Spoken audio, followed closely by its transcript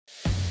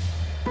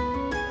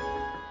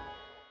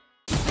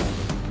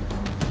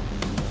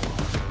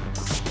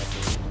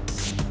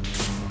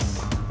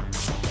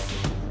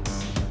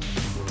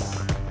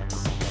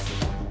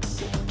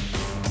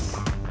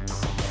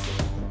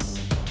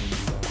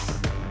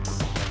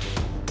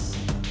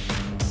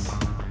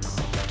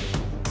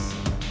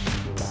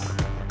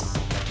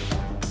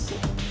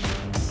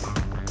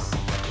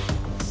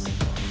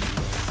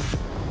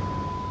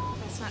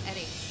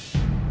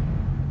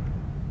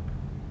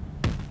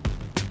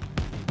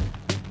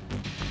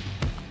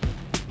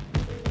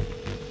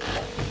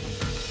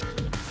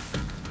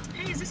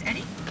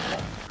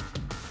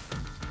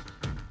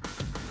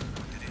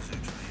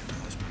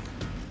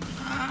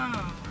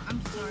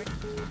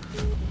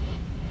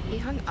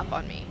up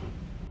on me.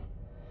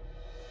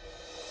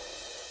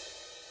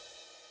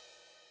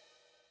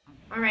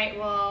 All right,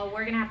 well,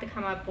 we're gonna have to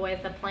come up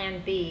with a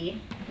plan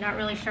B. Not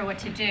really sure what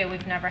to do.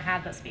 We've never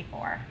had this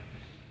before.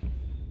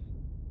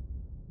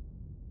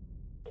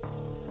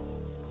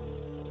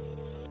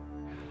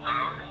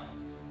 Hello?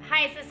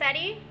 Hi, is this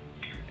Eddie?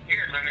 Yes,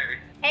 I'm Eddie.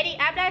 Eddie,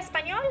 ¿habla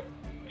español?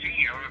 Sí,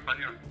 hablo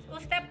español.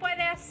 ¿Usted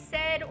puede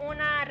hacer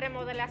una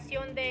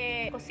remodelación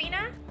de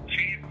cocina?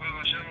 Sí, puedo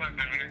hacerla,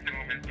 pero en este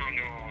momento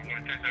no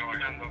estoy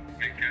trabajando.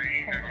 Es que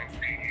ahí me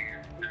rompí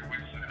el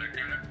hueso de la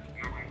cara.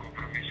 No con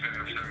compromiso de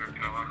hacer el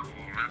trabajo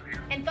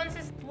rápido.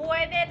 Entonces,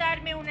 ¿puede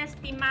darme un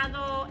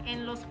estimado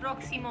en los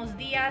próximos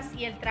días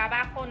y el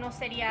trabajo no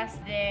sería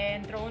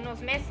dentro de unos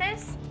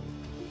meses?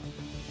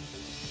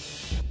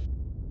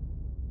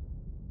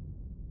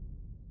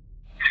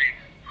 Sí,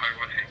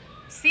 algo así.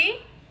 ¿Sí?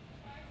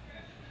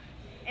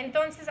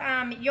 Entonces,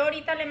 yo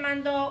ahorita le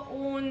mando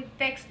un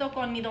texto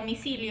con mi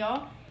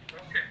domicilio.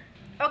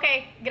 Ok,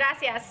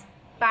 gracias.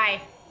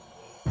 Bye.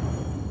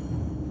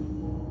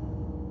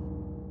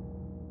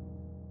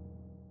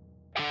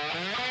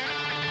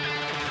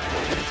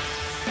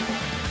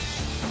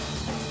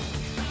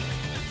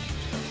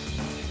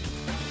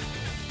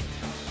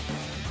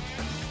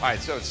 All right,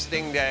 so it's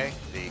Sting Day.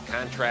 The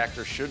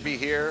contractor should be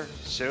here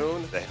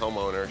soon. The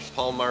homeowners,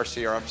 Paul and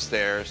Marcy are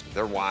upstairs.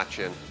 They're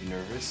watching. You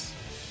nervous?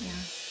 Yeah.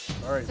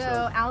 All right,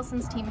 So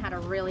Allison's team had a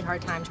really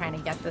hard time trying to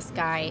get this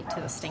guy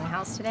to the Sting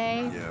house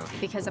today. Yeah.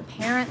 Because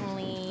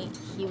apparently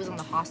he was in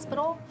the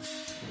hospital.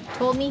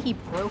 Told me he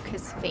broke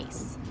his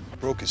face.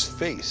 broke his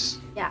face.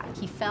 Yeah,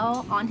 he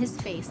fell on his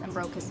face and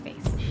broke his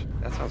face.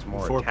 That sounds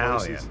more 4 Italian.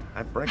 places.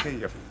 I'd break it in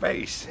your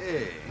face.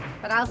 Hey.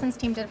 But Allison's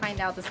team did find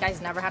out this guy's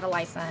never had a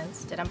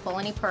license, didn't pull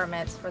any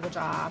permits for the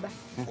job.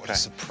 What a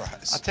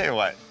surprise. I'll tell you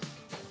what,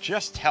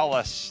 just tell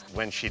us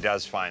when she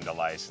does find a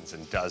license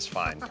and does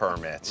find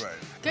permits. Right.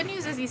 Good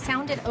news is he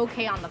sounded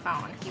okay on the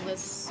phone. He was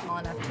small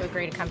enough to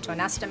agree to come to an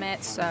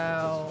estimate,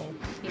 so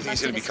he Is he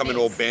busted gonna be his coming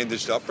face. all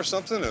bandaged up or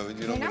something? Or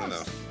you don't Who wanna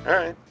knows? know. All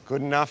right.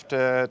 Good enough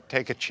to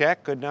take a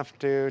check, good enough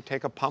to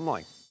take a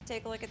pummeling.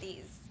 Take a look at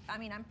these. I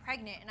mean, I'm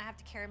pregnant and I have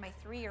to carry my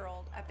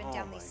 3-year-old up and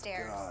down these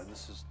stairs. Oh my God,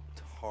 this is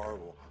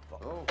horrible.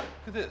 Oh, look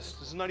at this.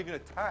 This is not even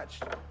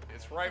attached.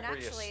 It's right And where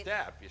actually, you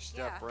step. You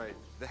step yeah. right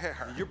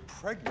there. You're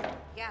pregnant.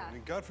 Yeah. I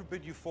mean, God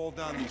forbid you fall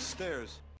down these stairs.